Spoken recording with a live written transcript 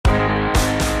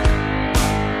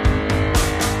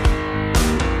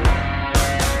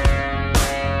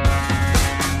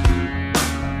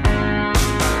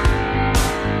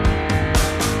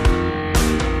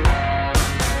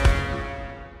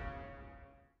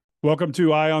Welcome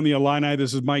to Eye on the Illini.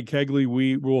 This is Mike Kegley.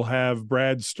 We will have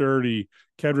Brad Sturdy,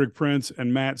 Kedrick Prince,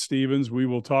 and Matt Stevens. We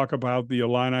will talk about the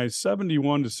Illini's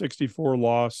 71-64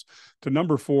 loss to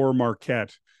number 4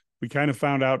 Marquette. We kind of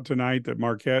found out tonight that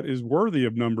Marquette is worthy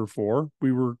of number 4.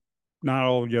 We were not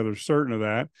altogether certain of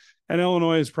that. And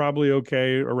Illinois is probably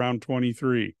okay around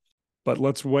 23. But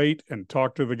let's wait and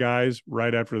talk to the guys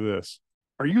right after this.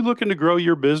 Are you looking to grow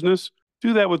your business?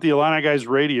 Do that with the Illini Guys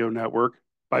Radio Network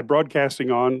by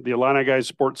broadcasting on the Illini Guys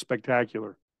Sports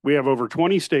Spectacular. We have over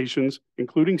 20 stations,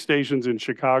 including stations in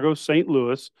Chicago, St.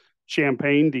 Louis,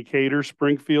 Champaign, Decatur,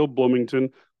 Springfield,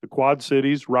 Bloomington, the Quad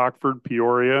Cities, Rockford,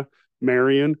 Peoria,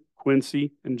 Marion,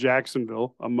 Quincy, and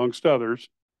Jacksonville, amongst others.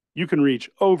 You can reach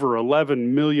over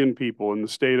 11 million people in the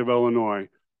state of Illinois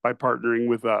by partnering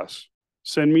with us.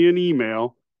 Send me an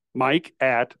email,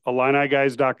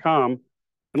 mike@IlliniGuys.com,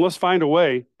 and let's find a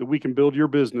way that we can build your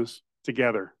business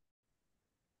together.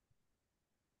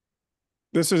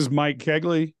 This is Mike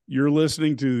Kegley. You're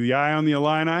listening to the Eye on the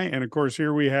Illini. And of course,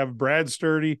 here we have Brad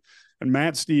Sturdy and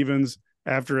Matt Stevens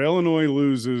after Illinois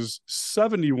loses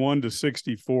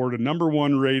 71-64 to number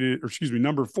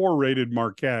 4 rated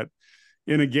Marquette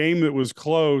in a game that was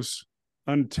close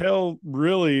until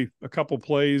really a couple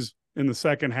plays in the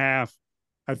second half.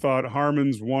 I thought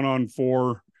Harmon's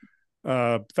 1-on-4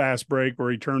 fast break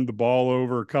where he turned the ball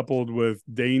over, coupled with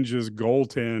Dange's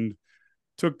goaltend,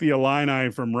 took the Illini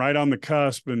from right on the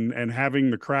cusp and having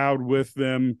the crowd with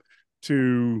them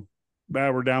to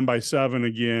we're down by 7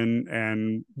 again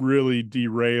and really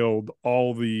derailed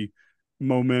all the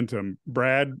momentum.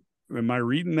 Brad, am I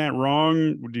reading that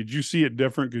wrong? Did you see it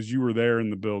different because you were there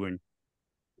in the building?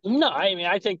 No, I mean,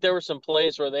 I think there were some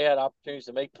plays where they had opportunities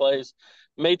to make plays,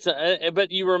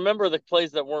 but you remember the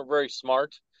plays that weren't very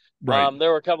smart. Right. There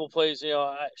were a couple plays,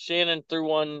 Shannon threw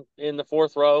one in the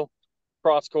fourth row,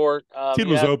 cross court. Kid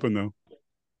was open though.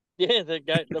 Yeah,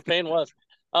 the fan was.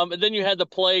 And then you had the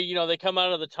play, they come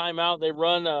out of the timeout, they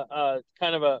run a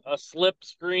kind of a slip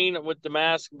screen with the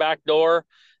mask back door,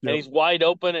 and he's wide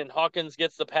open, and Hawkins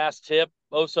gets the pass tip.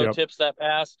 Oso tips that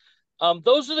pass.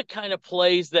 Those are the kind of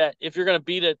plays that if you're going to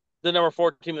beat the number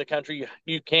 4 team in the country,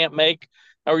 you can't make,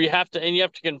 or you have to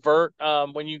convert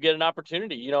when you get an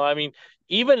opportunity. I mean,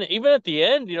 even at the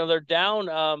end, they're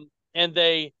down and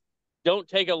they don't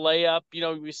take a layup.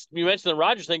 You mentioned the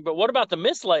Rodgers thing, but what about the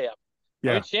missed layup?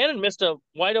 Yeah. I mean, Shannon missed a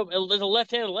wide open, a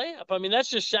left-handed layup. I mean, that's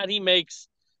just shot he makes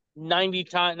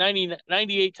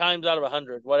 98 times out of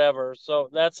 100, whatever. So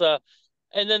that's and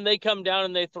then they come down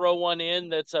and they throw one in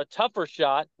that's a tougher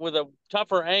shot with a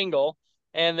tougher angle,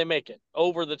 and they make it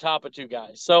over the top of 2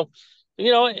 guys. So,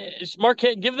 it's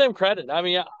Marquette, give them credit. I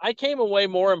mean, I came away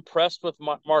more impressed with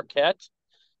Marquette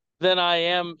than I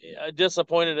am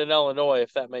disappointed in Illinois,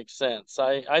 if that makes sense.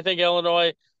 I think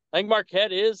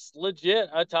Marquette is legit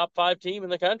a top 5 team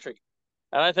in the country.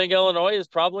 And I think Illinois is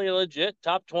probably a legit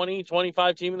top 20,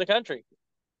 25 team in the country.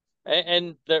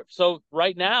 And so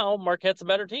right now, Marquette's a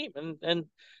better team. And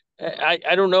I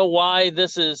don't know why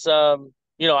this is, I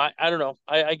don't know.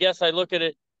 I guess I look at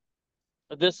it.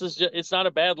 It's not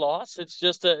a bad loss. It's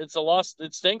a loss.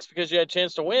 It stinks because you had a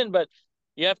chance to win, but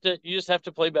you just have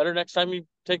to play better next time you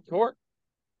take the court.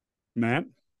 Matt?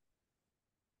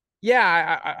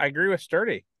 Yeah, I agree with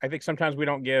Sturdy. I think sometimes we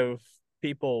don't give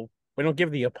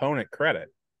the opponent credit.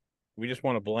 We just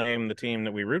want to blame the team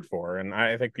that we root for. And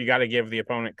I think you got to give the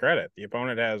opponent credit. The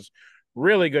opponent has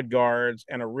really good guards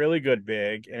and a really good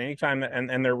big. And anytime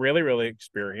and they're really, really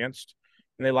experienced,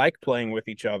 and they like playing with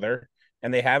each other,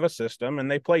 and they have a system and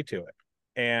they play to it.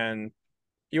 And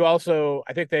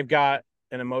I think they've got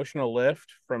an emotional lift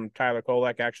from Tyler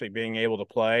Kolek actually being able to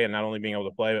play, and not only being able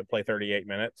to play, but play 38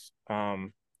 minutes.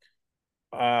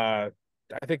 I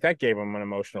think that gave them an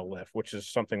emotional lift, which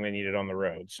is something they needed on the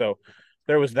road. So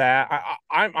there was that.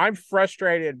 I'm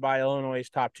frustrated by Illinois'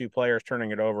 top 2 players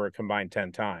turning it over a combined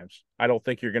 10 times. I don't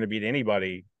think you're going to beat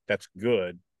anybody that's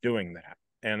good doing that.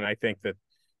 And I think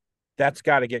that's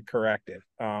got to get corrected.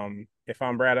 If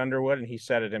I'm Brad Underwood, and he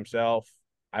said it himself,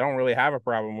 I don't really have a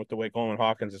problem with the way Coleman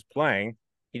Hawkins is playing.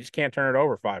 He just can't turn it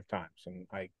over 5 times. And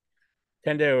I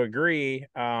tend to agree.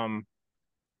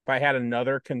 If I had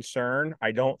another concern,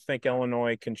 I don't think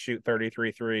Illinois can shoot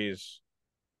 33 threes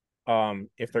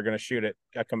if they're going to shoot it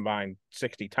a combined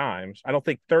 60 times. I don't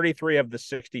think 33 of the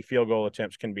 60 field goal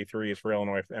attempts can be threes for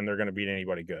Illinois, and they're going to beat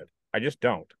anybody good. I just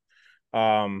don't.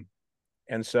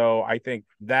 And so I think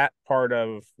that part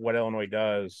of what Illinois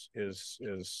does is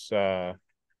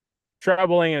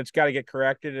troubling, and it's got to get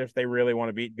corrected if they really want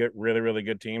to beat really, really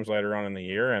good teams later on in the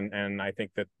year. And I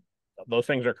think that those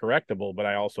things are correctable, but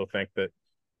I also think that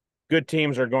good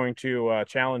teams are going to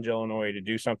challenge Illinois to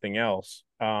do something else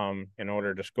in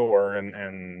order to score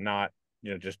and not,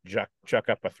 just chuck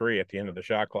up a three at the end of the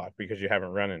shot clock because you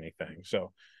haven't run anything.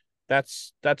 So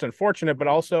that's unfortunate. But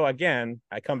also, again,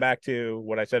 I come back to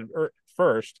what I said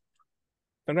first.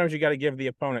 Sometimes you got to give the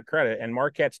opponent credit, and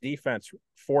Marquette's defense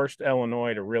forced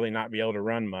Illinois to really not be able to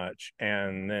run much.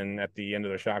 And then at the end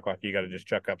of the shot clock, you got to just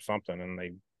chuck up something, and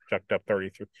they chucked up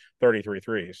 33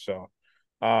 threes. So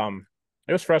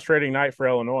it was a frustrating night for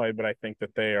Illinois, but I think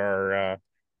that they are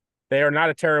not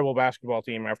a terrible basketball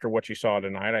team after what you saw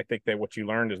tonight. I think that what you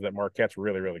learned is that Marquette's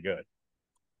really, really good.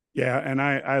 Yeah, and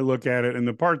I look at it, and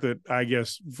the part that I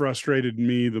guess frustrated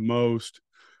me the most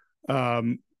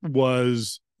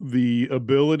was the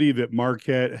ability that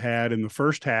Marquette had in the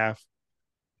first half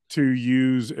to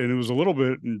use, and it was a little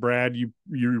bit, and Brad, you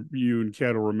and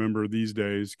Ket will remember these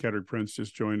days. Kedrick Prince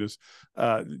just joined us.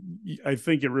 I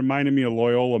think it reminded me of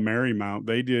Loyola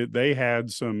Marymount. They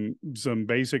had some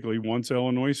basically, once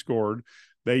Illinois scored,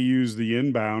 they used the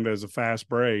inbound as a fast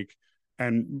break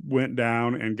and went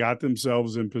down and got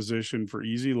themselves in position for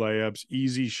easy layups,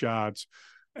 easy shots.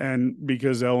 And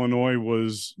because Illinois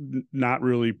was not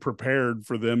really prepared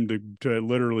for them to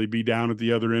literally be down at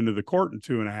the other end of the court in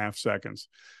 2.5 seconds.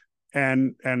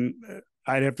 And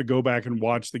I'd have to go back and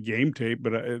watch the game tape,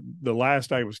 but the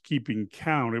last I was keeping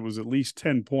count, it was at least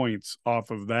 10 points off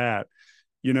of that.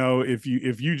 If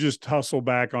you just hustle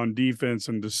back on defense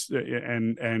and it's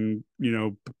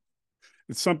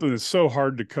something that's so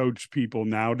hard to coach people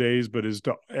nowadays, but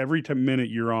every minute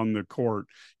you're on the court,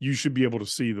 you should be able to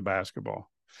see the basketball.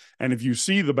 And if you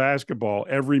see the basketball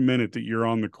every minute that you're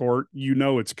on the court,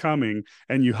 it's coming,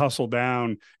 and you hustle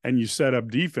down and you set up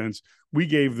defense. We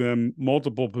gave them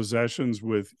multiple possessions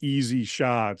with easy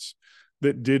shots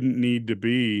that didn't need to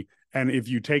be. And if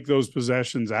you take those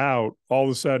possessions out, all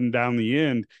of a sudden down the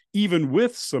end, even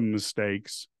with some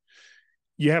mistakes,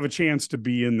 you have a chance to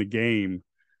be in the game.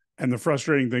 And the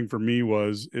frustrating thing for me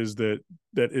is that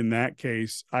in that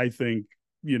case, I think,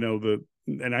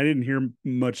 and I didn't hear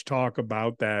much talk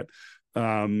about that.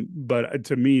 But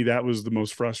to me, that was the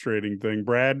most frustrating thing.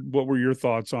 Brad, what were your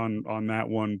thoughts on that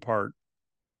one part?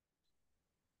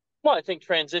 Well, I think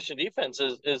transition defense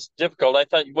is difficult. I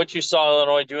thought what you saw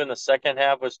Illinois do in the second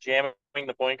half was jamming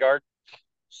the point guard.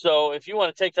 So if you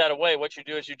want to take that away, what you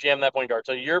do is you jam that point guard.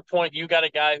 So your point, you got a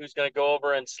guy who's going to go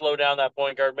over and slow down that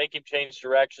point guard, make him change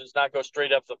directions, not go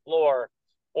straight up the floor,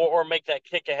 or make that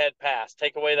kick ahead pass,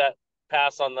 take away that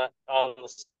pass on the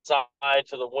side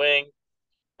to the wing.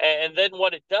 And then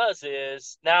what it does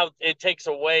is now it takes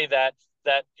away that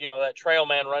trail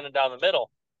man running down the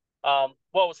middle.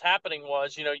 What was happening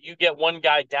was, you get one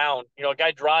guy down, a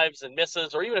guy drives and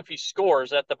misses, or even if he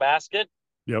scores at the basket,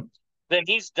 yep, then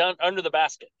he's done under the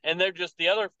basket. And the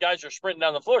other guys are sprinting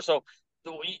down the floor. So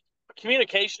the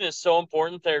communication is so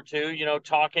important there too,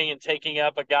 talking and taking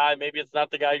up a guy. Maybe it's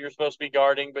not the guy you're supposed to be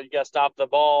guarding, but you got to stop the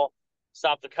ball,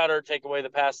 stop the cutter, take away the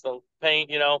pass, the paint,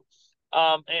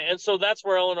 and so that's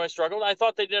where Illinois struggled. I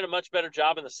thought they did a much better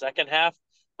job in the second half.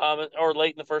 Or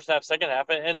late in the first half, second half,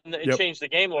 and it changed the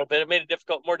game a little bit. It made it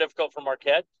more difficult for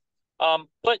Marquette.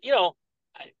 But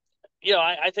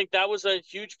I think that was a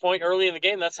huge point early in the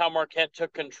game. That's how Marquette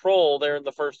took control there in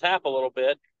the first half a little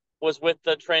bit, was with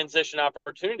the transition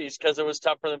opportunities, because it was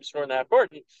tough for them to score in the half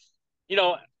court. And,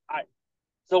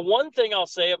 the one thing I'll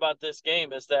say about this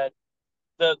game is that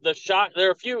the shot, there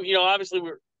are a few, obviously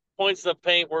points in the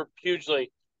paint were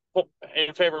hugely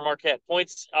in favor of Marquette.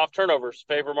 Points off turnovers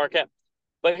favor Marquette.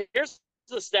 But here's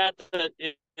the stat that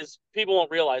is people won't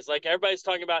realize. Like, everybody's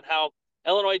talking about how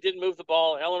Illinois didn't move the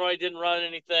ball, Illinois didn't run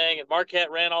anything, and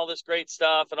Marquette ran all this great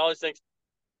stuff and all these things.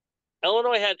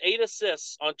 Illinois had 8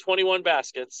 assists on 21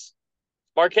 baskets.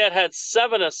 Marquette had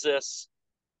 7 assists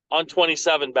on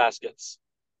 27 baskets.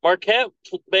 Marquette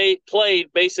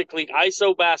played basically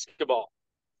ISO basketball.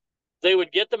 They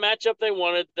would get the matchup they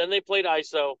wanted, then they played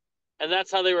ISO, and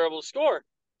that's how they were able to score.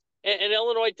 And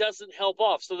Illinois doesn't help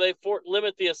off. So they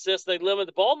limit the assists. They limit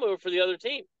the ball move for the other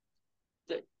team.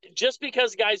 Just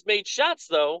because guys made shots,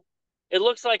 though, it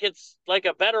looks like it's like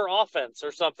a better offense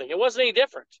or something. It wasn't any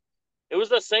different. It was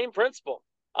the same principle.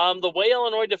 The way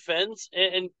Illinois defends,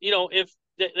 and if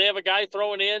they have a guy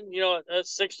throwing in, a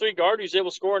 6'3" guard who's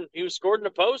able to score, and he was scored in the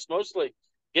post mostly,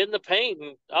 get in the paint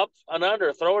and up and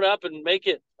under, throw it up and make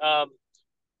it.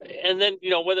 And then,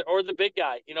 or the big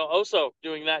guy, Oso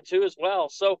doing that too as well.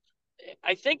 So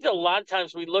I think that a lot of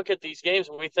times we look at these games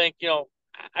and we think,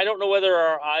 I don't know whether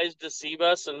our eyes deceive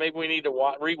us and maybe we need to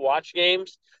rewatch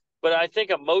games, but I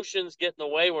think emotions get in the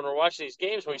way when we're watching these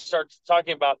games. When we start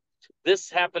talking about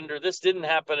this happened or this didn't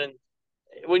happen. And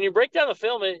when you break down the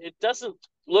film, it doesn't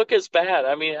look as bad.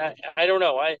 I mean, I don't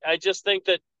know. I just think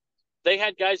that they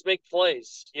had guys make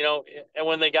plays, and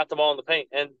when they got the ball in the paint,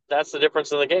 and that's the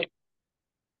difference in the game.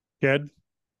 Ked?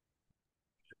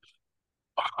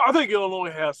 I think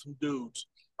Illinois has some dudes.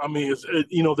 I mean,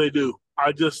 they do.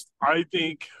 I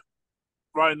think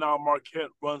right now Marquette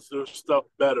runs their stuff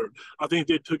better. I think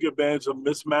they took advantage of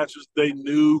mismatches. They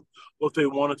knew what they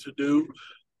wanted to do.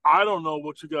 I don't know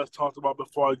what you guys talked about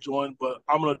before I joined, but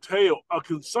I'm going to tell you a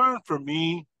concern for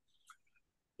me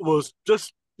was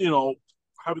just,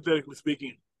 hypothetically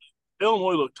speaking,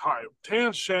 Illinois looked tired.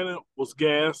 Terrence Shannon was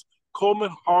gas.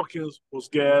 Coleman Hawkins was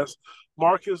gas.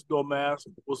 Marcus Domas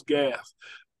was gas.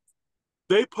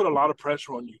 They put a lot of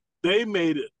pressure on you. They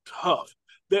made it tough.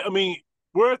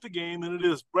 We're at the game, and it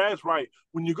is. Brad's right.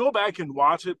 When you go back and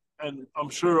watch it, and I'm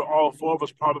sure all four of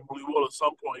us probably will at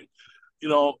some point,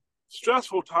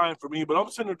 stressful time for me, but I'm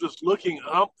sitting there just looking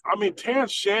up.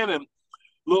 Terrence Shannon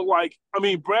looked like,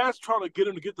 Brad's trying to get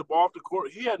him to get the ball off the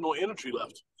court. He had no energy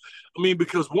left.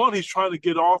 Because one, he's trying to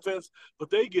get offense, but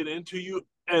they get into you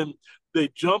and they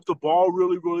jump the ball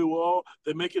really, really well.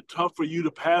 They make it tough for you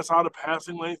to pass out of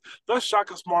passing lanes. That's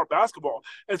Shaka Smart basketball.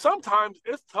 And sometimes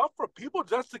it's tough for people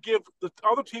just to give the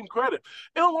other team credit.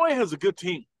 Illinois has a good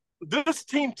team. This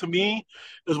team, to me,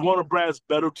 is one of Brad's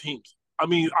better teams.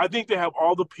 I think they have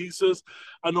all the pieces.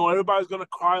 I know everybody's going to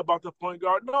cry about the point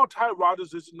guard. No, Ty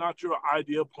Rodgers is not your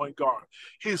ideal point guard.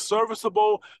 He's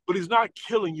serviceable, but he's not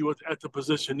killing you at the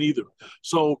position either.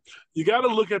 So you got to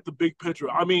look at the big picture.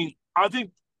 I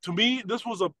think, to me, this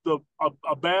was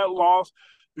a bad loss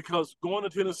because going to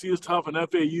Tennessee is tough, and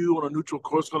FAU on a neutral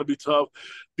court is going to be tough.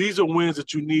 These are wins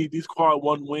that you need, these quad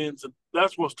one wins, and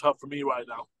that's what's tough for me right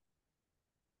now.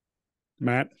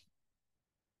 Matt?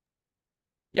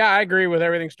 Yeah, I agree with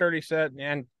everything Sturdy said,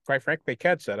 and quite frankly,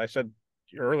 Ked said. I said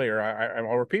earlier,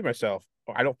 I'll repeat myself.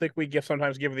 I don't think we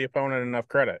sometimes give the opponent enough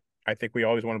credit. I think we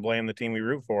always want to blame the team we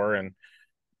root for, and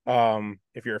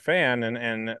if you're a fan,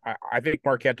 and I think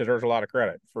Marquette deserves a lot of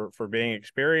credit for being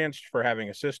experienced, for having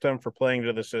a system, for playing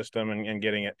to the system and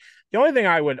getting it. The only thing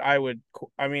I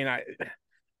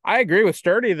agree with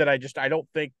Sturdy that I don't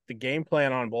think the game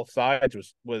plan on both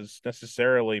sides was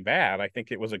necessarily bad. I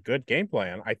think it was a good game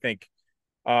plan. I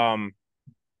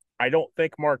don't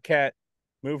think Marquette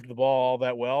moved the ball all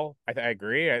that well. I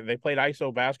agree. They played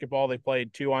ISO basketball. They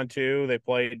played 2-on-2. They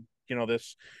played,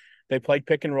 they played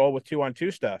pick and roll with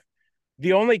 2-on-2 stuff.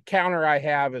 The only counter I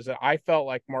have is that I felt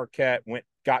like Marquette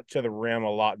got to the rim a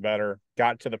lot better,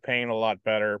 got to the paint a lot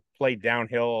better, played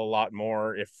downhill a lot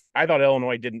more. If I thought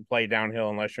Illinois didn't play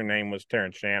downhill unless your name was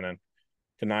Terrence Shannon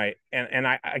tonight. And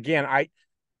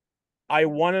I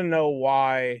want to know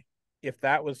why, if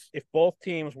both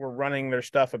teams were running their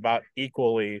stuff about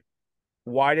equally,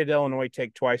 why did Illinois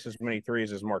take twice as many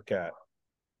threes as Marquette?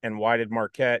 And why did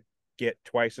Marquette get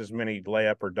twice as many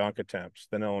layup or dunk attempts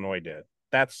than Illinois did?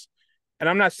 And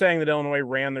I'm not saying that Illinois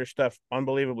ran their stuff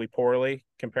unbelievably poorly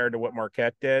compared to what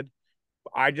Marquette did.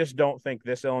 I just don't think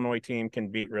this Illinois team can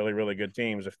beat really, really good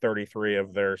teams if 33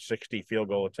 of their 60 field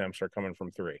goal attempts are coming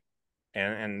from three.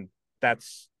 And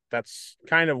that's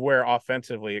kind of where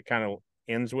offensively it kind of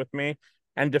ends with me.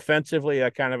 And defensively, I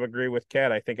kind of agree with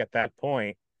Ked. I think at that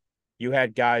point, you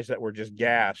had guys that were just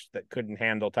gassed that couldn't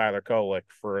handle Tyler Kolek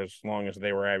for as long as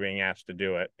they were being asked to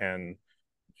do it. And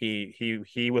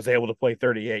he was able to play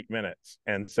 38 minutes.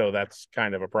 And so that's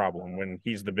kind of a problem when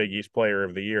he's the Big East player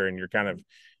of the year and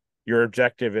your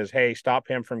objective is, hey, stop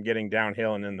him from getting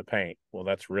downhill and in the paint. Well,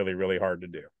 that's really, really hard to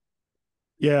do.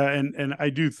 Yeah, and I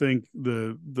do think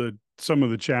the some of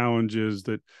the challenges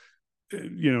that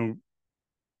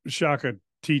Shaka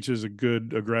teaches a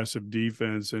good aggressive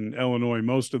defense, and Illinois,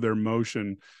 most of their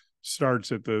motion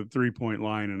starts at the 3-point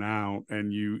line and out,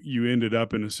 and you ended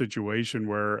up in a situation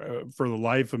where for the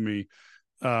life of me,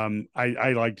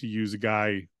 I like to use a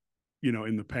guy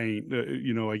in the paint,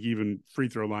 like even free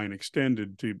throw line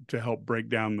extended to help break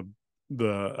down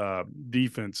the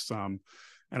defense some.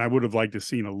 And I would have liked to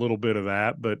seen a little bit of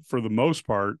that, but for the most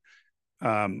part,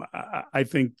 I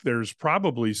think there's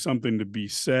probably something to be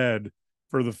said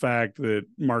for the fact that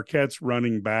Marquette's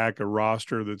running back a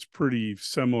roster that's pretty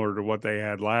similar to what they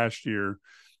had last year,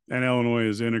 and Illinois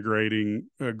is integrating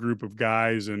a group of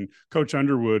guys, and Coach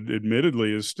Underwood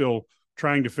admittedly is still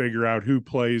trying to figure out who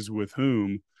plays with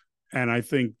whom. And I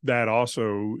think that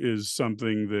also is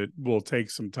something that will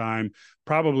take some time,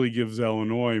 probably gives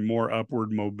Illinois more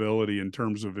upward mobility in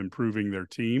terms of improving their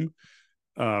team,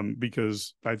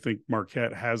 because I think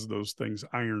Marquette has those things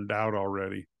ironed out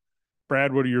already.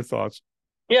 Brad, what are your thoughts?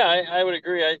 Yeah, I would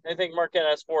agree. I think Marquette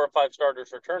has 4 or 5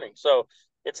 starters returning. So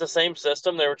it's the same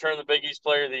system. They return the Big East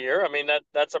Player of the Year.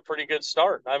 That's a pretty good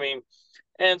start.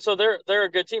 And so they're a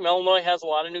good team. Illinois has a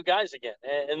lot of new guys again,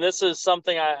 and this is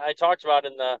something I talked about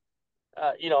in the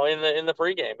in the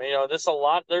pregame. There's a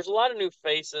lot of new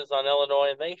faces on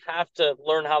Illinois, and they have to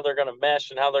learn how they're going to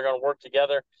mesh and how they're going to work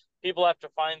together. People have to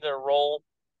find their role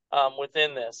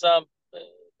within this.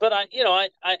 But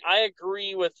I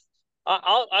agree with.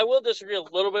 I will disagree a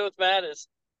little bit with Matt. Is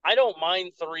I don't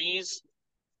mind threes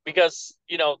because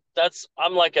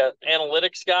I'm like a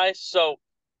analytics guy. So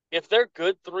if they're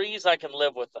good threes, I can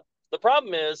live with them. The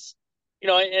problem is,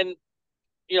 and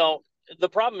the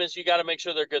problem is you got to make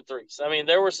sure they're good threes. I mean,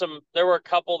 there were a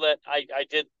couple that I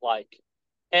didn't like,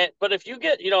 but if you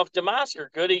get, if Damas or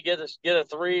Goody get a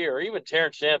three, or even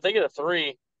Terrence Shan, if they get a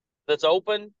three that's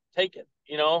open, take it.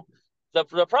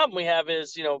 The problem we have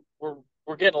is,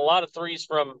 we're getting a lot of threes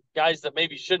from guys that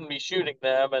maybe shouldn't be shooting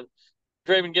them, and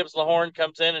Draven Gibbs-Lahorn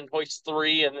comes in and hoists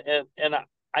three, and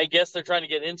I guess they're trying to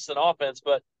get instant offense,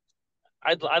 but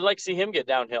I'd like to see him get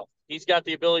downhill. He's got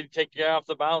the ability to take you off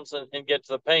the bounce and get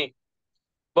to the paint.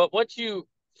 But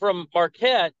from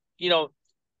Marquette,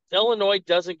 Illinois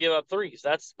doesn't give up threes.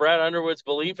 That's Brad Underwood's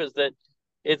belief, is that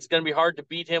it's going to be hard to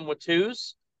beat him with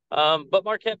twos. But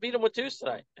Marquette beat him with twos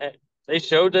tonight. They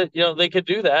showed that, they could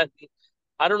do that.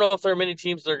 I don't know if there are many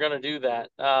teams that are going to do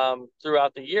that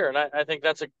throughout the year. And I think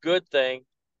that's a good thing,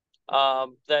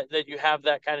 that you have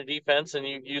that kind of defense, and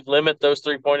you limit those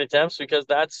 3-point attempts, because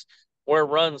that's where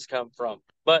runs come from.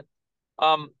 But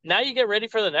now you get ready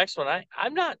for the next one. I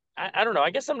don't know.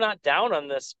 I guess I'm not down on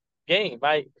this game.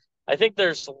 I think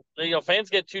there's,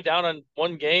 fans get too down on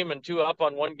one game and too up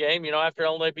on one game. After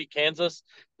Illinois beat Kansas,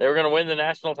 they were going to win the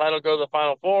national title, go to the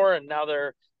Final Four, and now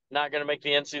they're not going to make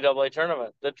the NCAA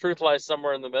tournament. The truth lies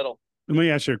somewhere in the middle. Let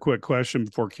me ask you a quick question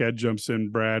before Ked jumps in,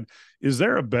 Brad. Is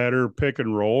there a better pick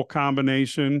and roll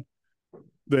combination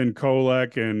than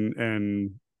Kolek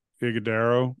and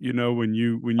Igudaro? When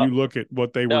you look at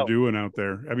what they were doing out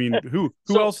there, I mean, who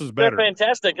else is better? They're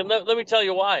fantastic, and let me tell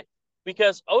you why.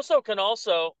 Because Oso can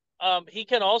also,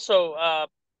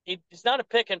 he's not a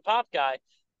pick and pop guy,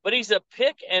 but he's a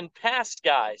pick and pass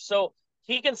guy. So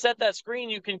he can set that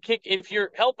screen. You can kick if you're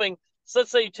helping. So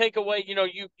let's say you take away,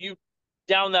 you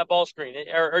down that ball screen,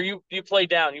 or you play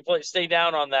down, stay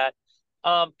down on that,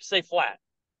 stay flat.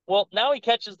 Well, now he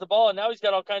catches the ball, and now he's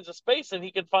got all kinds of space, and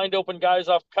he can find open guys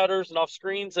off cutters and off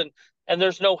screens, and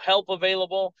there's no help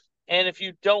available. And if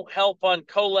you don't help on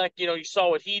Kolek, you saw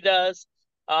what he does.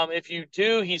 If you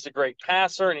do, he's a great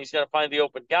passer, and he's going to find the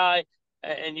open guy,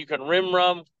 and you can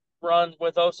run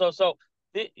with Oso. So,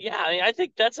 I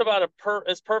think that's about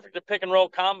as perfect a pick and roll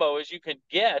combo as you can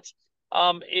get.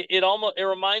 It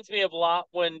reminds me of a lot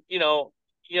when you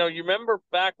remember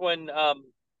back when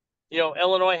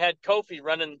Illinois had Kofi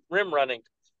rim running.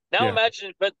 Now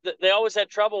imagine, but they always had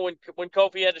trouble when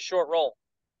Kofi had a short roll,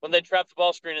 when they trapped the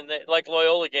ball screen in like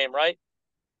Loyola game, right?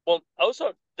 Well,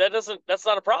 Oso, that's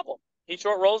not a problem. He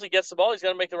short rolls, he gets the ball, he's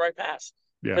going to make the right pass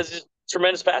because he's a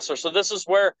tremendous passer. So this is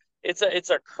where it's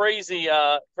a crazy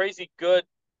good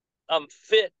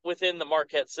fit within the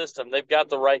Marquette system. They've got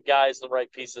the right guys, the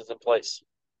right pieces in place.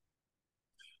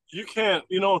 You can't,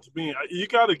 to me, you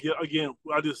got to get, again,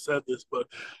 I just said this, but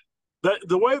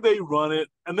the way they run it,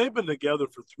 and they've been together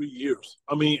for 3 years.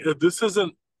 I mean, this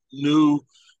isn't new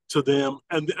to them,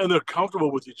 and they're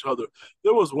comfortable with each other.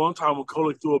 There was one time when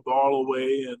Kolek threw a ball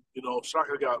away, and,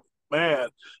 Shaka got mad.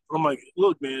 But I'm like,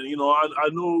 look, man, I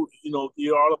know,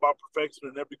 you're all about perfection,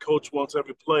 and every coach wants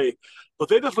every play, but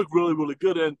they just look really, really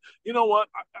good. And you know what?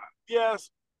 Yes,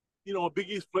 Big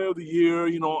East Player of the Year.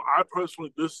 I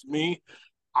personally, this is me.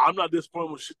 I'm not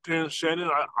disappointed with Terrence Shannon.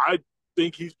 I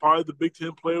think he's probably the Big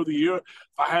Ten Player of the Year.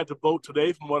 If I had to vote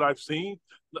today from what I've seen,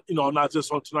 not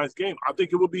just on tonight's game, I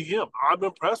think it would be him. I'm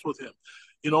impressed with him.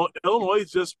 Illinois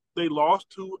they lost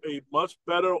to a much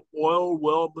better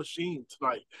oil-well machine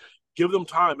tonight. Give them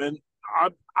time. And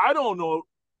I don't know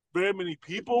very many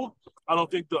people. I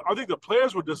think the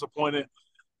players were disappointed.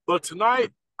 But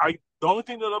tonight, the only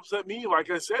thing that upset me, like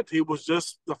I said to you, was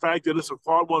just the fact that it's a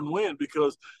quad one win,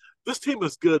 because this team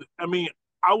is good. I mean,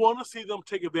 I want to see them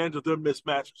take advantage of their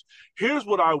mismatches. Here's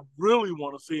what I really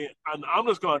want to see, and I'm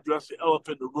just going to address the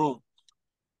elephant in the room.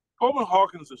 Coleman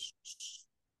Hawkins is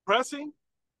pressing.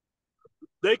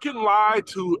 They can lie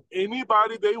to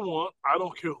anybody they want. I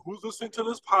don't care who's listening to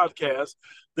this podcast.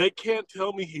 They can't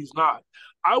tell me he's not.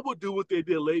 I would do what they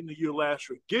did late in the year last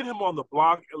year. Get him on the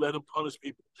block and let him punish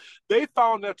people. They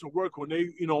found that to work when they,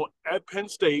 at Penn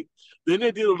State. Then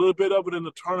they did a little bit of it in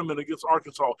the tournament against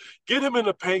Arkansas. Get him in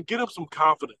the paint. Get him some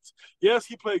confidence. Yes,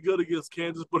 he played good against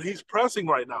Kansas, but he's pressing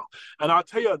right now. And I'll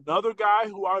tell you another guy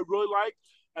who I really like,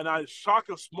 and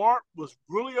Shaka Smart was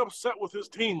really upset with his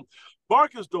team.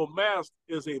 Marcus Domask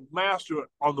is a master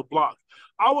on the block.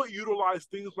 I would utilize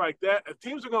things like that. If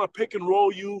teams are going to pick and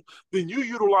roll you, then you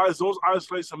utilize those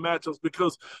isolation matchups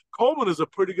because Coleman is a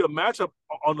pretty good matchup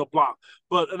on the block.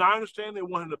 And I understand they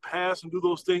want him to pass and do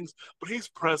those things, but he's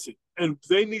pressing, and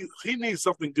he needs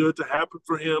something good to happen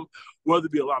for him, whether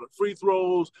it be a lot of free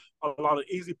throws, a lot of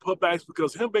easy putbacks,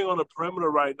 because him being on the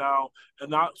perimeter right now and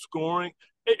not scoring,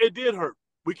 it did hurt.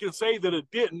 We can say that it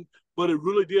didn't, but it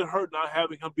really did hurt not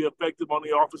having him be effective on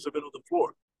the offensive end of the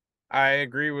floor. I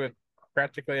agree with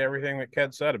practically everything that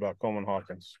Ked said about Coleman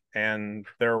Hawkins. And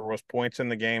there was points in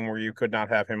the game where you could not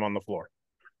have him on the floor.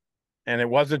 And it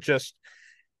wasn't just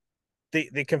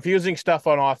the confusing stuff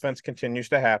on offense continues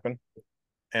to happen.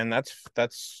 And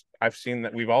that's I've seen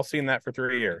that. We've all seen that for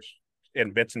 3 years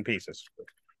in bits and pieces.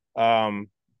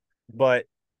 But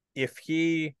if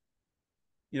he,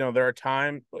 there are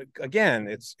times, again,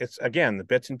 it's again, the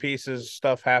bits and pieces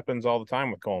stuff happens all the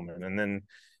time with Coleman. And then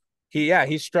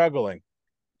he's struggling.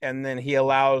 And then he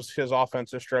allows his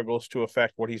offensive struggles to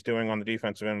affect what he's doing on the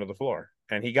defensive end of the floor.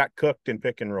 And he got cooked in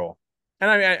pick and roll.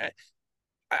 And I mean,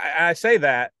 I say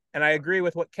that, and I agree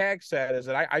with what Cag said, is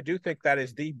that I do think that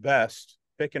is the best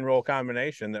pick and roll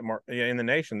combination in the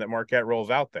nation that Marquette rolls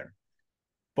out there.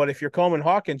 But if you're Coleman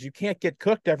Hawkins, you can't get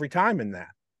cooked every time in that.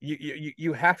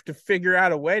 You have to figure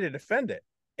out a way to defend it.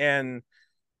 And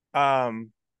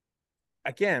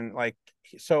again,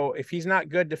 so if he's not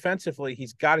good defensively,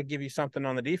 he's got to give you something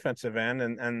on the defensive end,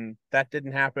 and that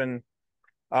didn't happen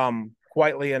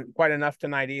quite enough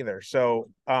tonight either. So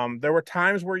there were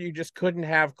times where you just couldn't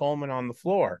have Coleman on the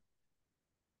floor.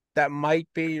 That might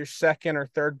be your second or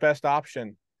third best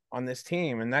option on this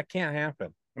team, and that can't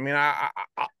happen. I mean,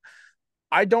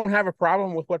 I don't have a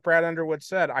problem with what Brad Underwood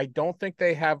said. I don't think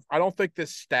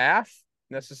this staff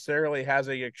necessarily has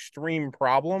an extreme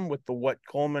problem with what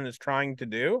Coleman is trying to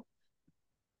do,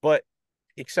 but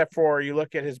except for you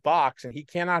look at his box and he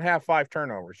cannot have 5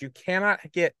 turnovers. You cannot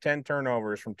get 10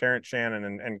 turnovers from Terrence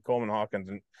Shannon and Coleman Hawkins.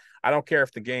 And I don't care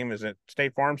if the game is at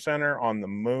State Farm Center, on the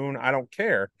moon. I don't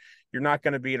care. You're not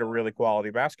going to beat a really quality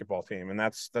basketball team. And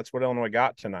that's what Illinois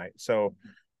got tonight. So,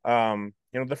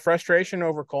 the frustration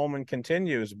over Coleman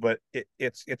continues, but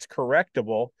it's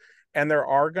correctable. And there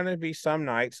are going to be some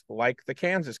nights like the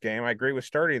Kansas game. I agree with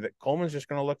Sturdy that Coleman's just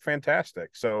going to look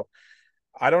fantastic. So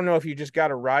I don't know if you just got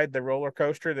to ride the roller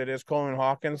coaster that is Coleman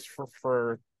Hawkins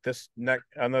for this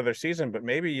another season, but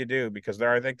maybe you do, because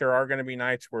I think there are going to be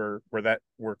nights where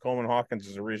Coleman Hawkins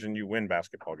is the reason you win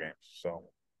basketball games.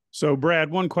 So Brad,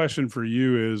 one question for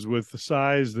you is, with the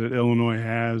size that Illinois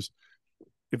has,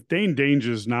 if Dane Dange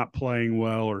is not playing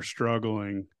well or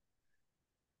struggling,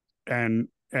 and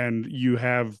you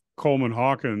have Coleman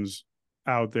Hawkins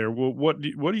out there, well, what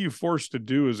are you forced to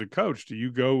do as a coach? Do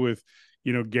you go with,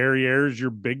 Gary Ayers,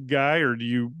 your big guy, or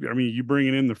you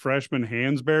bringing in the freshman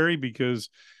Hansberry? Because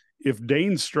if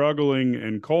Dane's struggling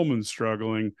and Coleman's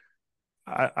struggling,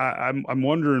 I'm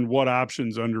wondering what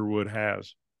options Underwood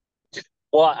has.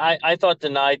 Well, I thought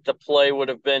tonight the play would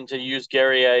have been to use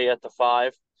Gary A at the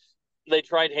 5. They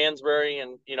tried Hansberry,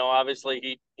 and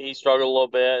obviously he struggled a little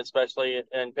bit, especially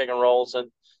in pick and rolls,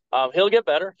 and he'll get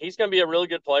better. He's going to be a really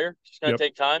good player. It's going to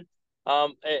take time.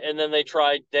 And then they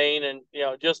tried Dane, and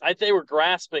they were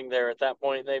grasping there at that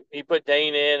point. He put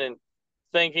Dane in and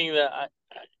thinking that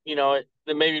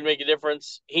that maybe make a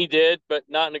difference. He did, but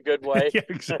not in a good way. Yeah,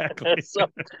 exactly.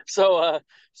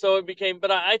 So it became.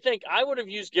 But I think I would have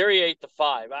used Gary 8 to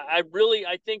 5. I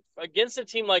think against a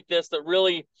team like this that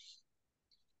really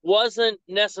wasn't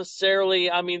necessarily.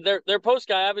 I mean, their post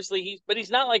guy, obviously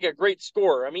he's not like a great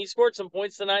scorer. I mean, he scored some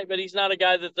points tonight, but he's not a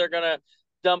guy that they're gonna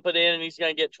dump it in and he's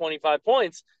gonna get 25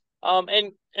 points.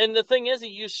 And the thing is, he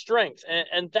used strength,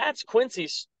 and that's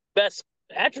Quincy's best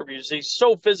attributes. He's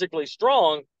so physically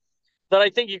strong that I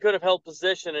think you could have held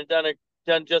position and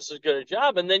done just as good a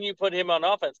job. And then you put him on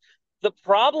offense. The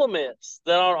problem is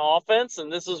that on offense,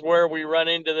 and this is where we run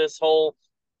into this whole,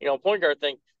 point guard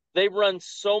thing. They run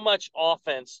so much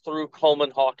offense through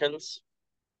Coleman Hawkins.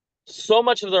 So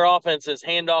much of their offense is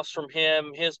handoffs from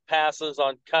him, his passes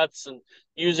on cuts, and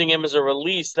using him as a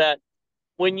release, that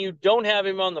when you don't have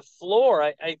him on the floor,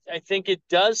 I think it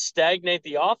does stagnate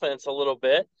the offense a little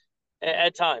bit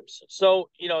at times. So,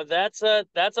 that's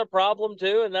a problem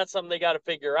too, and that's something they got to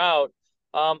figure out.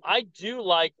 I do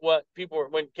like what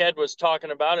when Ked was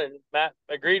talking about it, and Matt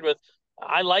agreed with,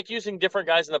 I like using different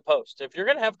guys in the post. If you're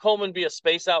going to have Coleman be a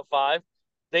space out 5,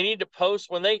 they need to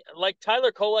post when like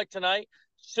Tyler Kolek tonight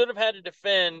should have had to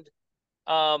defend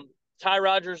Ty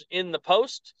Rodgers in the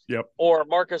post, yep, or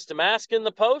Marcus Domask in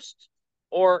the post.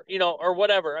 or, or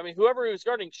whatever. I mean, whoever he was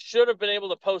guarding should have been able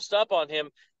to post up on him.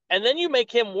 And then you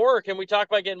make him work. And we talk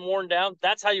about getting worn down.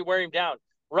 That's how you wear him down.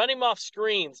 Run him off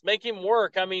screens, make him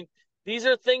work. I mean, these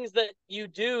are things that you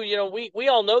do. We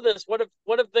all know this. What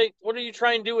are you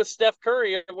trying to do with Steph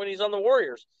Curry when he's on the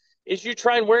Warriors? Is you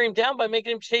try and wear him down by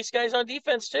making him chase guys on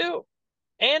defense too,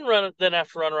 and then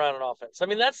have to run around on offense. I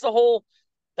mean, that's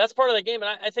part of the game,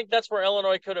 and I think that's where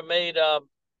Illinois could have made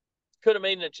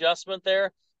an adjustment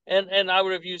there, and I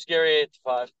would have used Gary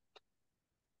 8-5.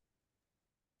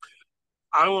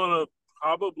 I want to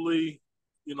probably,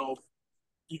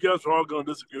 you guys are all going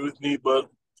to disagree with me, but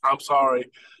I'm sorry.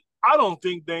 I don't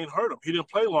think Dane hurt him. He didn't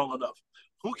play long enough.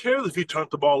 Who cares if he turned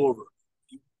the ball over?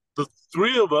 The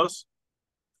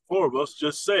four of us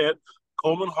just said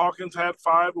Coleman Hawkins had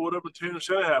 5 or whatever, Taylor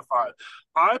Shannon had 5.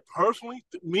 I personally,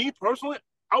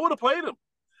 I would have played him.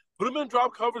 Put him in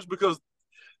drop coverage because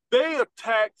they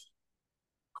attacked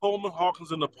Coleman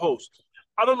Hawkins in the post.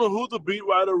 I don't know who the beat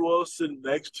writer was sitting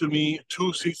next to me,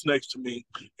 2 seats next to me.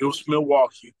 It was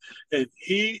Milwaukee. And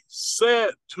he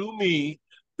said to me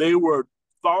they were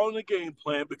following the game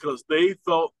plan because they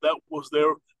felt that was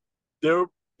their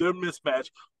mismatch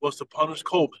was to punish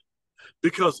Coleman.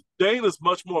 Because Dane is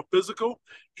much more physical.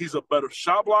 He's a better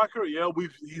shot blocker. Yeah,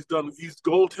 he's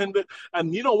goaltended.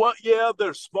 And you know what? Yeah,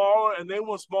 they're smaller and they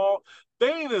were small.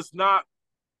 Dane is not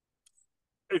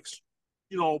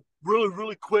really,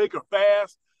 really quick or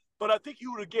fast. But I think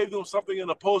you would have gave them something in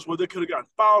the post where they could have gotten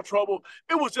foul trouble.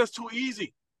 It was just too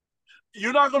easy.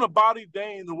 You're not going to body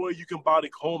Dane the way you can body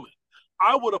Coleman.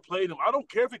 I would have played him. I don't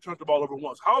care if he turned the ball over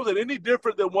once. How is it any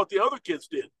different than what the other kids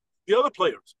did, the other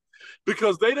players?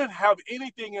 Because they didn't have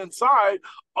anything inside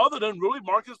other than really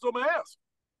Marcus Domass.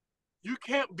 You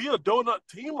can't be a donut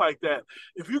team like that.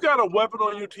 If you got a weapon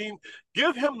on your team,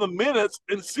 give him the minutes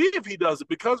and see if he does it.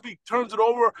 Because if he turns it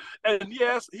over, and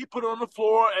yes, he put it on the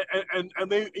floor, and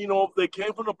they they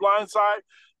came from the blind side.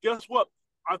 Guess what?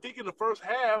 I think in the first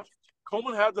half,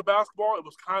 Coleman had the basketball. It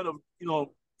was kind of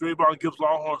Draymond Gibbs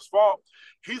Longhorn's fault.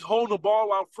 He's holding the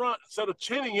ball out front instead of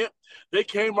chinning it. They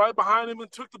came right behind him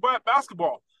and took the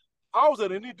basketball. How is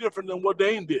that any different than what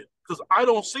Dane did? Because I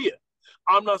don't see it.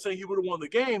 I'm not saying he would have won the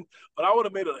game, but I would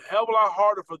have made it a hell of a lot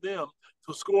harder for them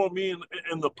to score me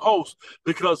in the post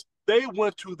because they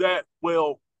went to that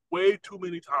way too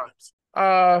many times.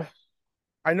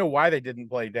 I know why they didn't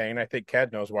play Dane. I think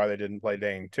Ked knows why they didn't play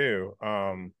Dane too.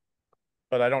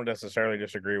 But I don't necessarily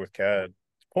disagree with Ked's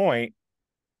point.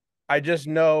 I just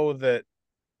know that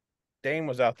Dane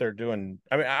was out there doing.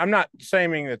 I mean, I'm not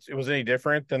saying that it was any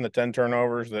different than the 10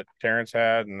 turnovers that Terrence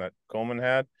had and that Coleman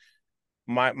had.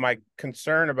 My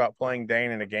concern about playing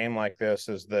Dane in a game like this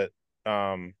is that,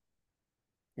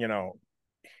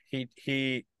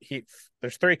 he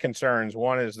there's 3 concerns.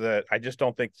 One is that I just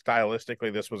don't think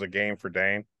stylistically this was a game for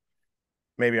Dane.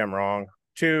 Maybe I'm wrong.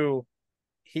 2,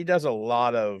 he does a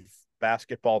lot of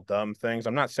basketball dumb things.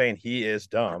 I'm not saying he is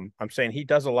dumb. I'm saying he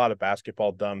does a lot of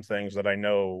basketball dumb things that I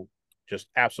know just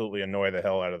absolutely annoy the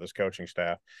hell out of this coaching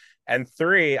staff. And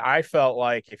 3, I felt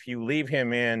like if you leave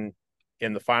him in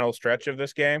the final stretch of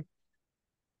this game,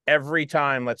 every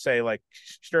time, let's say like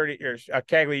Sturdy or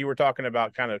Kegley, you were talking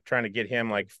about kind of trying to get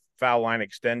him like foul line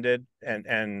extended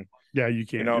and yeah, you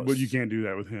can't, but you can't do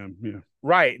that with him. Yeah.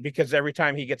 Right. Because every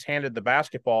time he gets handed the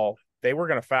basketball, they were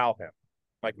going to foul him.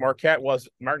 Like Marquette knows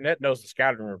the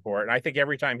scouting report. And I think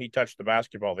every time he touched the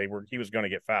basketball, he was going to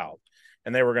get fouled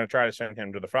and they were going to try to send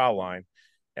him to the foul line.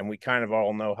 And we kind of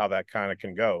all know how that kind of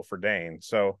can go for Dane.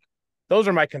 So those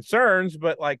are my concerns,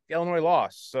 but like Illinois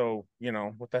lost. So,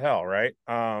 what the hell, right?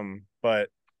 But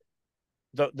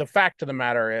the fact of the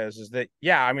matter is that,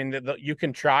 yeah, I mean, you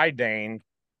can try Dane,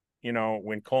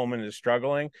 when Coleman is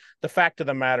struggling. The fact of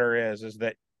the matter is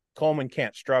that Coleman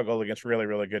can't struggle against really,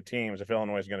 really good teams if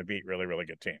Illinois is going to beat really, really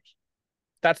good teams.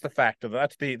 That's the fact of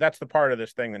that's the part of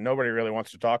this thing that nobody really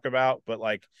wants to talk about. But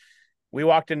like, we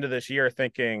walked into this year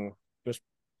thinking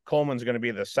Coleman's going to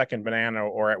be the second banana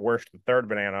or at worst the third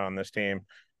banana on this team,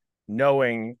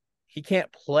 knowing he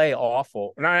can't play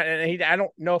awful. And I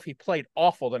don't know if he played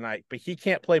awful tonight, but he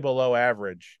can't play below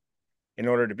average in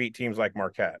order to beat teams like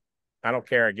Marquette. I don't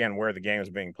care, again, where the game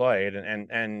is being played.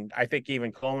 And I think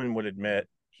even Coleman would admit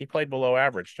he played below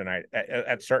average tonight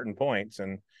at certain points.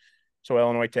 And so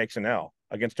Illinois takes an L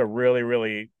against a really,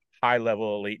 really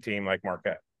high-level elite team like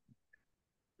Marquette.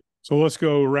 So let's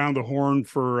go around the horn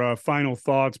for final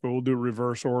thoughts, but we'll do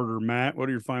reverse order. Matt, what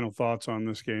are your final thoughts on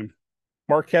this game?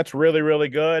 Marquette's really, really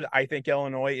good. I think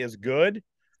Illinois is good,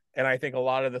 and I think a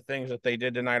lot of the things that they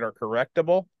did tonight are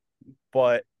correctable,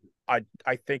 but I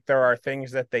think there are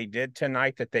things that they did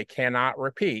tonight that they cannot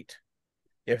repeat,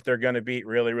 if they're going to beat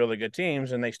really, really good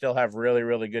teams, and they still have really,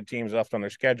 really good teams left on their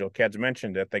schedule. Ked's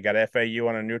mentioned it. They got FAU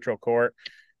on a neutral court.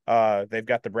 They've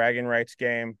got the bragging rights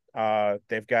game.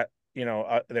 They've got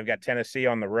Tennessee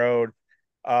on the road.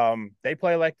 They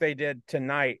play like they did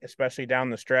tonight, especially down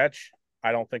the stretch.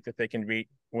 I don't think that they can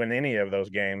win any of those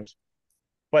games.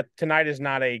 But tonight is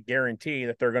not a guarantee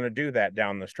that they're going to do that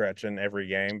down the stretch in every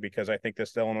game, because I think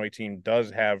this Illinois team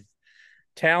does have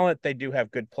talent. They do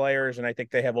have good players, and I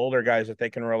think they have older guys that they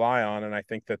can rely on. And I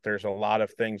think that there's a lot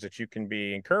of things that you can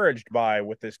be encouraged by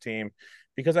with this team,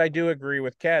 because I do agree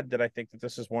with Ked that I think that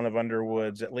this is one of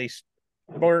Underwood's at least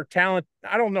more talent.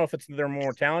 I don't know if it's their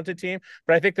more talented team,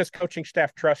 but I think this coaching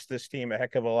staff trusts this team a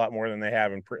heck of a lot more than they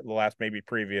have in the last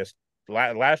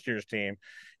last year's team,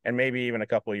 and maybe even a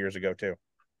couple of years ago too.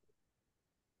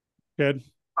 Ked?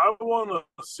 I want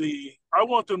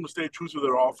them to stay true to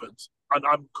their offense. And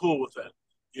I'm cool with that.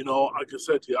 You know, like I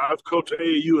said to you, I've coached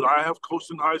AAU and I have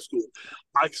coached in high school.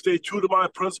 I stay true to my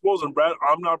principles, and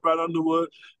I'm not Brad Underwood,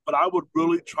 but I would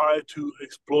really try to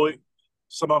exploit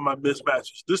some of my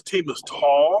mismatches. This team is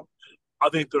tall. I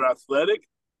think they're athletic.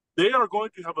 They are going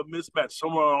to have a mismatch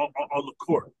somewhere on the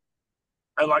court.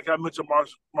 And like I mentioned,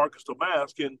 Marcus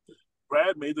Domask, and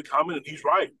Brad made the comment, and he's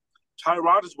right. Ty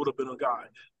Rogers would have been a guy.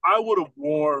 I would have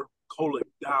worn Kolek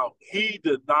down. He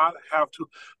did not have to.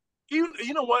 Even,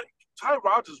 you know what? Ty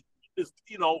Rogers is,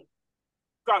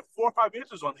 got 4 or 5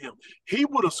 inches on him. He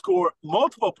would have scored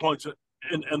multiple points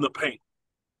in the paint.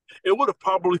 It would have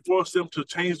probably forced them to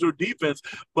change their defense.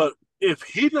 But if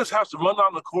he just has to run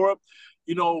down the court,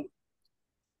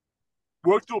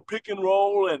 work through a pick and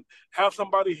roll and have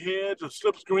somebody hedge or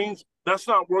slip screens, that's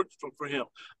not working for him.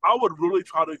 I would really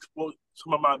try to exploit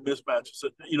some of my mismatches,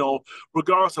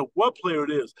 regardless of what player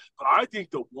it is. But I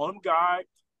think the one guy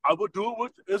I would do it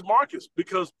with is Marcus,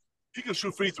 because he can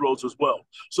shoot free throws as well.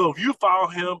 So if you foul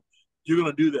him, you're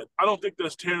going to do that. I don't think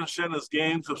that's Terrence Shannon's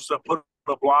game to put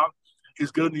a block.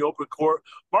 He's good in the open court.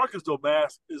 Marcus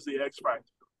Domask is the X factor.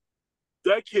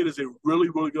 That kid is a really,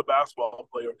 really good basketball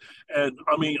player. And,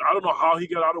 I mean, I don't know how he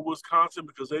got out of Wisconsin,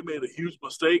 because they made a huge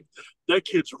mistake. That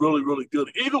kid's really, really good.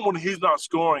 Even when he's not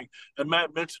scoring, and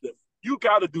Matt mentioned it, you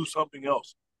got to do something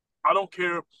else. I don't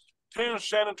care. Terrence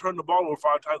Shannon turned the ball over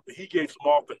 5 times, but he gave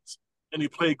some offense, and he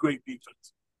played great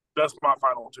defense. That's my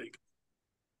final take.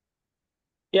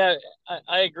 Yeah,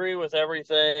 I agree with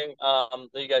everything that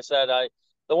you guys said.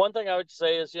 The one thing I would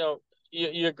say is,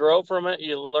 you grow from it,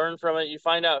 you learn from it, you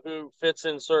find out who fits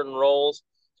in certain roles.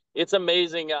 It's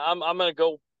amazing. I'm gonna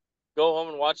go home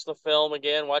and watch the film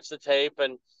again, watch the tape,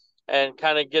 and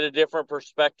kind of get a different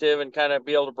perspective and kind of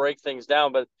be able to break things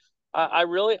down. But I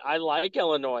like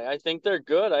Illinois. I think they're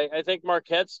good. I think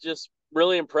Marquette's just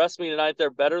really impressed me tonight. They're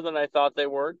better than I thought they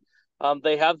were.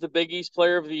 They have the Big East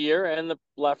Player of the Year and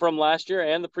from last year,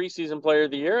 and the preseason Player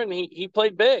of the Year, and he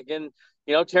played big. And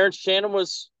Terrence Shannon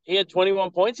he had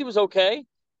 21 points. He was okay,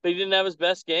 but he didn't have his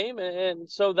best game. And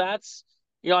so that's,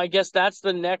 I guess that's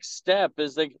the next step,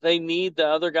 is they need the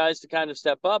other guys to kind of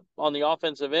step up on the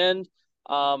offensive end.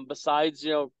 Besides,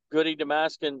 Goody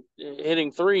Damask and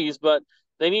hitting threes, but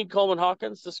they need Coleman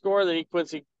Hawkins to score. They need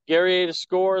Quincy Guerrier to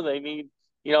score. They need,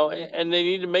 and they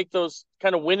need to make those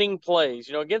kind of winning plays.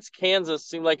 Against Kansas, it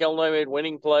seemed like Illinois made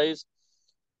winning plays.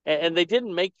 And they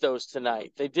didn't make those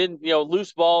tonight. They didn't,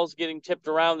 loose balls getting tipped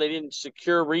around. They didn't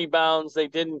secure rebounds. They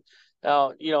didn't,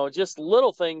 just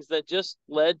little things that just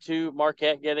led to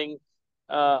Marquette getting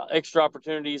extra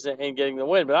opportunities and getting the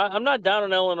win. But I'm not down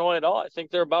on Illinois at all. I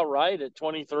think they're about right at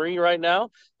 23 right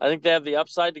now. I think they have the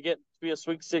upside to be a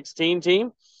Sweet 16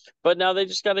 team. But now they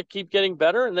just got to keep getting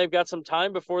better, and they've got some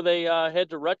time before they head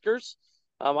to Rutgers.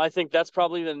 I think that's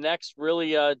probably the next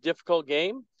really difficult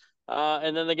game.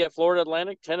 And then they get Florida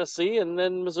Atlantic, Tennessee, and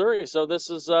then Missouri. So this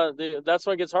is that's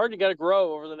why it gets hard. You got to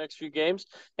grow over the next few games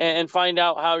and find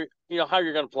out how you're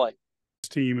going to play. This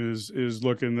team is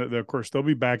looking that, of course, they'll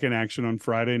be back in action on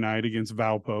Friday night against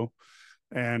Valpo,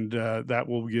 and that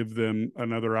will give them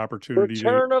another opportunity.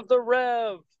 Return of the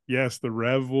Rev. Yes, the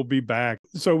Rev will be back.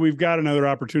 So we've got another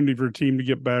opportunity for a team to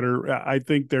get better. I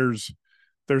think there's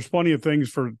plenty of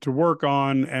things to work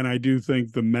on, and I do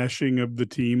think the meshing of the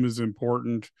team is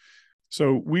important.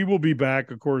 So we will be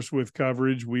back, of course, with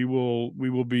coverage. We will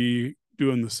be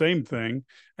doing the same thing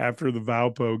after the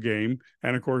Valpo game,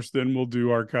 and of course, then we'll do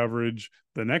our coverage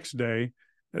the next day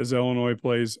as Illinois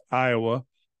plays Iowa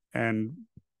and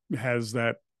has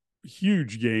that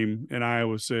huge game in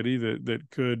Iowa City that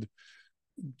could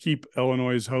keep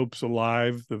Illinois' hopes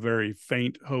alive, the very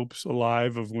faint hopes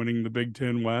alive of winning the Big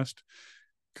Ten West.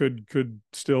 Could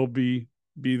still be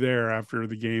there after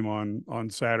the game on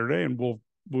Saturday, and we'll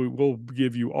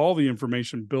give you all the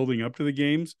information building up to the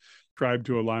games, subscribe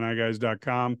to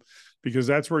IlliniGuys.com, because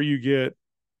that's where you get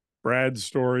Brad's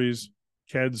stories,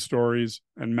 Ked's stories,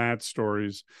 and Matt's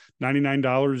stories.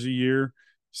 $99 a year,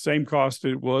 same cost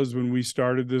it was when we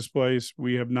started this place.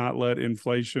 We have not let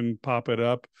inflation pop it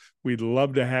up. We'd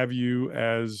love to have you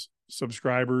as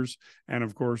subscribers. And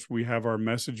of course, we have our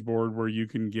message board where you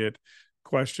can get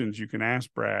questions. You can ask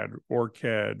Brad or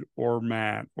Ked or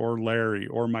Matt or Larry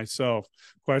or myself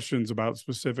questions about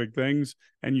specific things.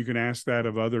 And you can ask that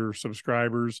of other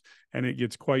subscribers, and it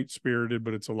gets quite spirited,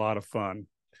 but it's a lot of fun.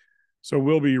 So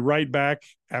we'll be right back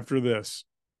after this.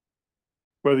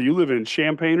 Whether you live in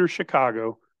Champaign or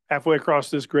Chicago, halfway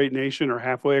across this great nation or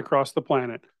halfway across the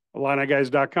planet,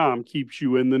 IlliniGuys.com keeps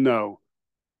you in the know.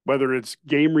 Whether it's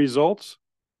game results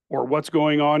or what's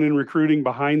going on in recruiting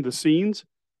behind the scenes,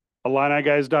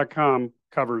 IlliniGuys.com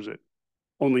covers it.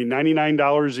 Only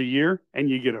 $99 a year, and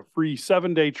you get a free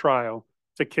 7-day trial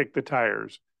to kick the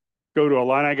tires. Go to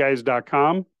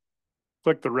IlliniGuys.com,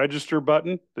 click the register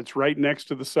button that's right next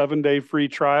to the 7-day free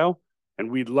trial, and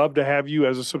we'd love to have you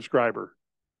as a subscriber.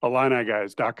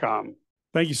 IlliniGuys.com.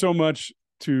 Thank you so much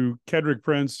to Kedrick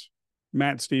Prince,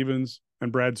 Matt Stevens,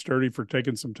 and Brad Sturdy for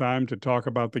taking some time to talk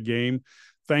about the game.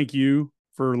 Thank you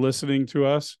for listening to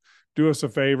us. Do us a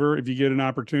favor, if you get an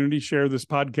opportunity, share this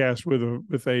podcast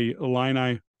with a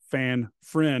Illini fan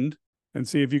friend and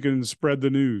see if you can spread the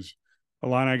news.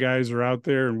 Illini guys are out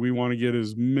there, and we want to get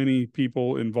as many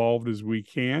people involved as we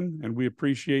can, and we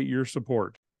appreciate your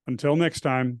support. Until next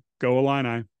time, go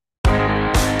Illini.